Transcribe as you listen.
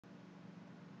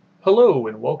Hello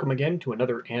and welcome again to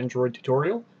another Android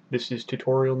tutorial. This is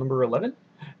tutorial number 11.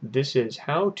 This is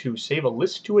how to save a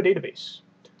list to a database.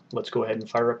 Let's go ahead and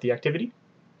fire up the activity.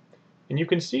 And you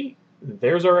can see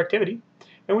there's our activity.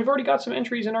 And we've already got some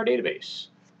entries in our database.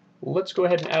 Let's go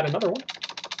ahead and add another one.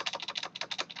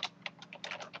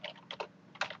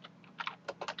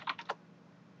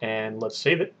 And let's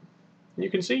save it. And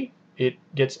you can see it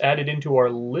gets added into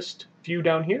our list view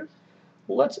down here.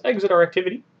 Let's exit our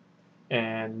activity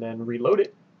and then reload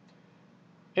it.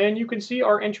 And you can see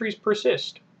our entries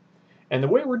persist. And the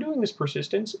way we're doing this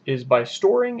persistence is by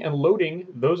storing and loading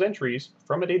those entries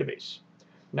from a database.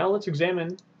 Now let's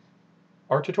examine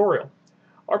our tutorial.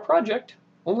 Our project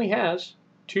only has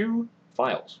two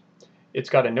files. It's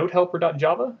got a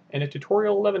notehelper.java and a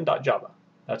tutorial11.java.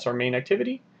 That's our main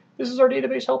activity. This is our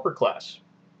database helper class.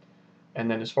 And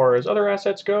then as far as other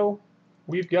assets go,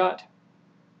 we've got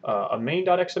a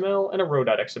main.xml and a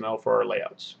row.xml for our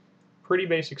layouts. Pretty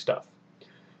basic stuff.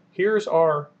 Here's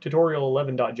our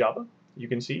tutorial11.java. You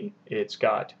can see it's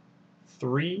got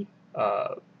three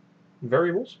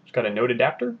variables. It's got a note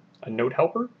adapter, a note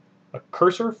helper, a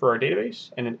cursor for our database,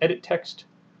 and an edit text,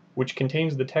 which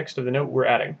contains the text of the note we're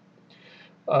adding.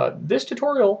 This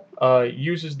tutorial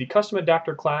uses the custom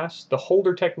adapter class, the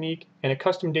holder technique, and a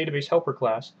custom database helper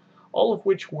class, all of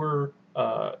which were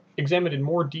examined in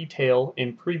more detail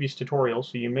in previous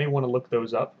tutorials, so you may want to look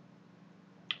those up.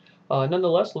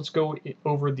 Nonetheless, let's go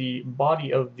over the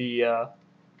body of the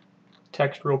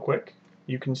text real quick.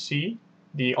 You can see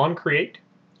the onCreate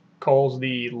calls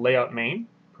the layout main,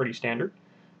 pretty standard.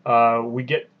 We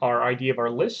get our ID of our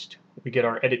list. We get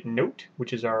our edit note,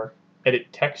 which is our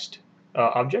edit text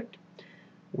object.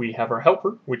 We have our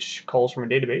helper, which calls from a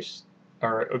database,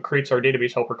 or creates our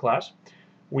database helper class.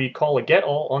 We call a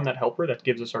getAll on that helper. That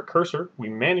gives us our cursor. We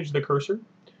manage the cursor.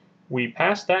 We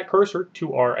pass that cursor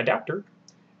to our adapter.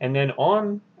 And then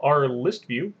on our list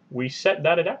view, we set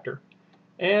that adapter.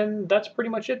 And that's pretty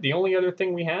much it. The only other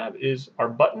thing we have is our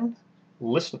button,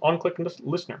 on-click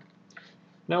listener.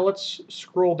 Now let's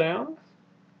scroll down.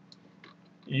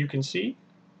 You can see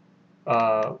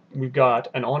we've got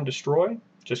an onDestroy,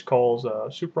 just calls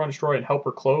super onDestroy and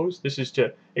helper close. This is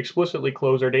to explicitly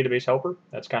close our database helper.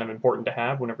 That's kind of important to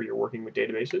have whenever you're working with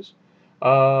databases.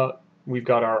 We've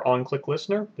got our on-click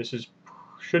listener. This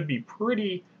should be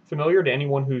pretty familiar to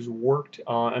anyone who's worked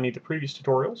on any of the previous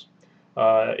tutorials.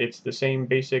 It's the same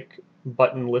basic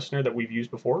button listener that we've used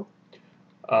before.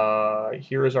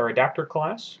 Here is our adapter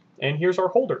class, and here's our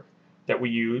holder that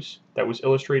we use that was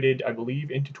illustrated, I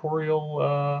believe, in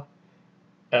tutorial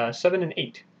 7 and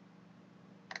 8.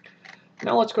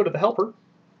 Now let's go to the helper.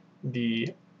 The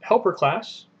helper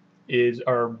class is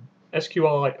our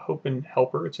SQLite Open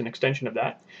helper. It's an extension of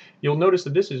that. You'll notice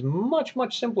that this is much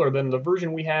simpler than the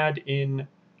version we had in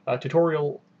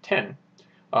tutorial 10.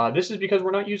 This is because we're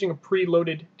not using a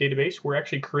preloaded database. We're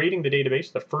actually creating the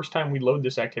database the first time we load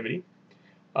this activity.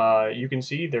 You can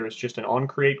see there's just an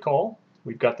onCreate call.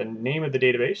 We've got the name of the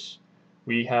database.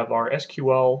 We have our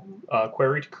SQL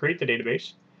query to create the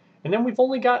database. And then we've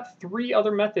only got three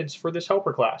other methods for this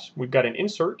helper class. We've got an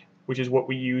insert, which is what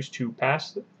we use to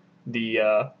pass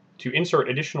to insert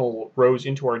additional rows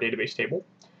into our database table.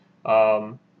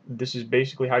 This is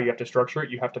basically how you have to structure it.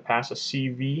 You have to pass a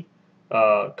CV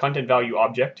content value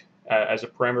object as a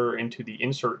parameter into the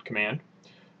insert command.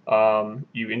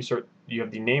 You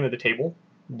have the name of the table,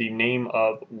 the name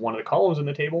of one of the columns in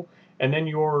the table, and then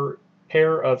your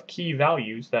pair of key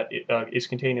values that is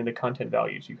contained in the content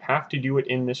values. You have to do it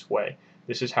in this way.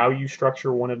 This is how you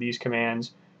structure one of these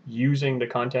commands using the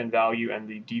content value and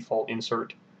the default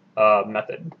insert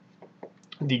method.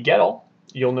 The getAll,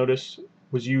 you'll notice,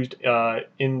 was used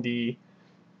in the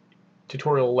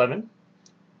tutorial 11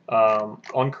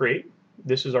 on create.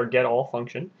 This is our getAll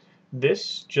function.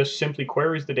 This just simply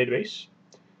queries the database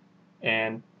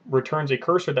and returns a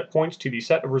cursor that points to the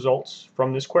set of results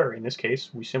from this query. In this case,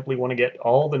 we simply want to get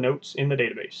all the notes in the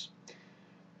database.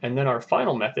 And then our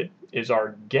final method is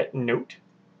our getNote,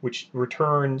 which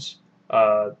returns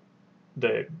the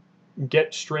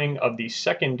get string of the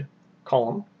second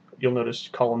column. You'll notice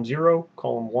column 0,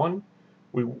 column 1.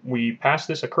 We pass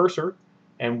this a cursor,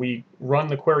 and we run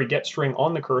the query getString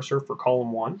on the cursor for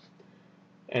column 1.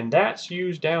 And that's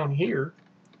used down here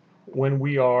when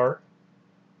we are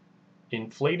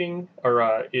inflating,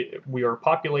 or we are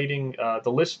populating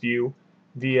the list view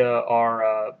via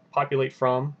our populate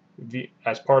from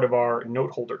as part of our note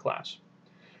holder class.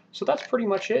 So that's pretty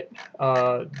much it.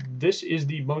 This is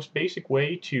the most basic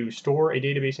way to store a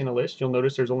database in a list. You'll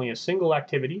notice there's only a single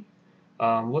activity.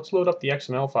 Let's load up the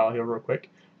XML file here real quick.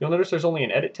 You'll notice there's only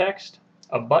an edit text,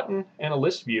 a button, and a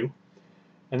list view.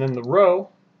 And then the row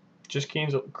just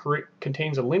contains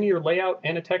a linear layout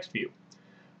and a text view.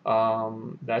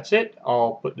 That's it.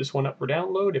 I'll put this one up for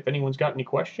download. If anyone's got any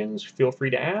questions, feel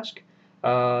free to ask.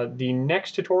 The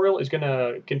next tutorial is going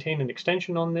to contain an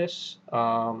extension on this,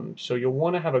 so you'll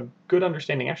want to have a good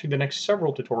understanding. Actually, the next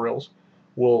several tutorials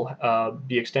will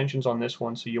be extensions on this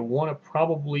one, so you'll want to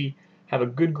probably have a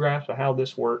good grasp of how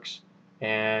this works,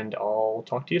 and I'll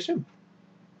talk to you soon.